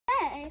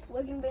today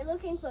we're going to be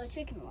looking for a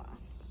chicken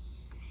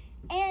wasp.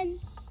 And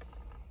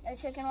a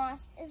chicken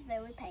wasp is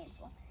very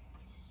painful.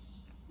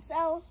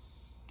 So,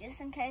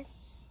 just in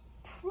case,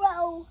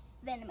 pro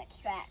venom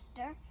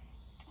extractor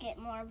to get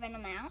more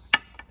venom out.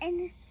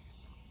 And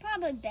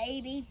probably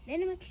baby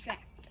venom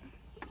extractor.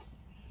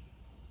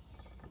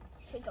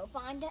 Should go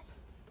find it.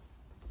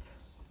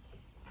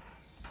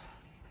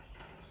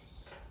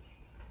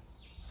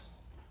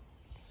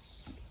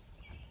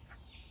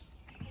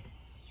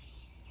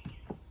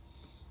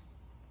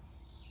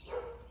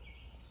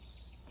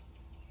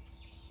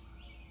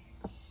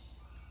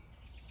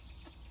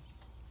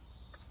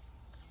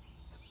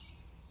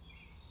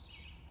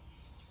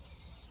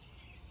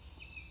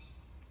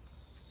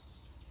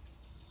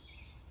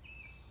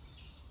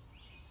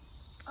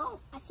 Oh,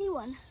 I see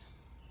one.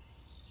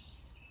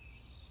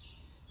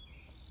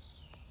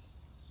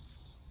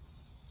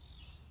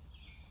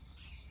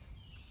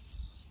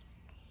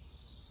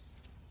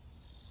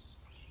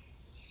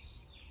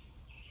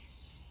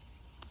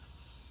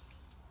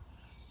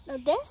 Now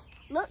this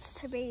looks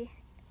to be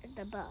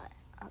the butt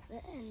of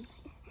it, and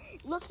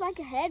it looks like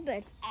a head, but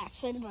it's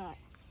actually the butt.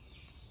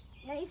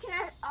 Now you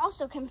can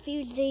also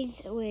confuse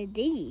these with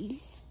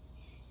these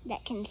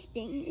that can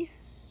sting you.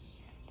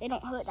 They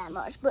don't hurt that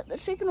much, but the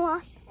chicken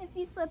wasp, if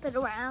you flip it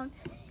around,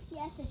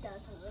 yes, it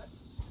does hurt.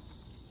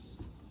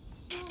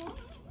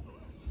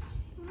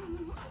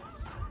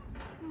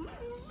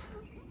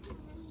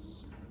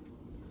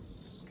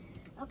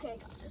 Okay,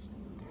 guys.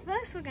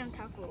 First, we're going to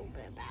talk a little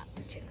bit about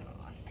the chicken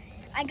wasp.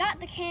 I got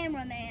the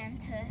cameraman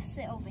to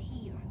sit over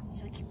here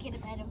so we could get a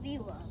better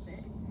view of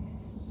it.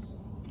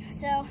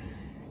 So,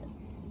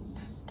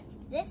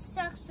 this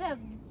sucks up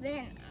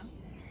venom.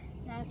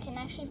 Now, I can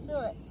actually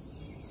feel it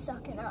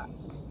sucking up,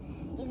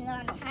 even though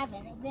I don't have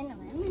any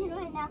venom in me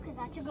right now because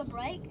I took a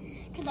break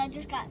because I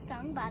just got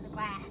stung by the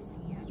grass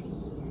here.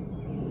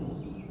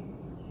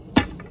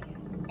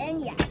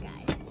 And yeah,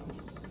 guys.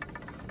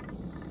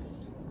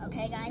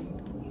 Okay, guys.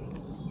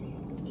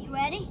 You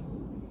ready?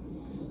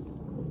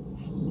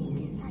 It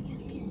seems like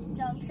I'm getting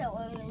stung so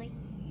early.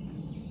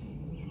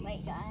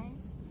 Wait,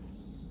 guys.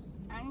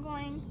 I'm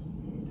going,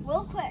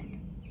 real quick,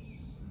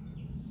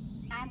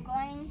 I'm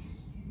going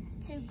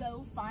to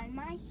go find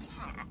my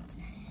cat.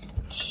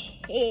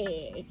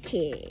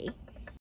 Kitty.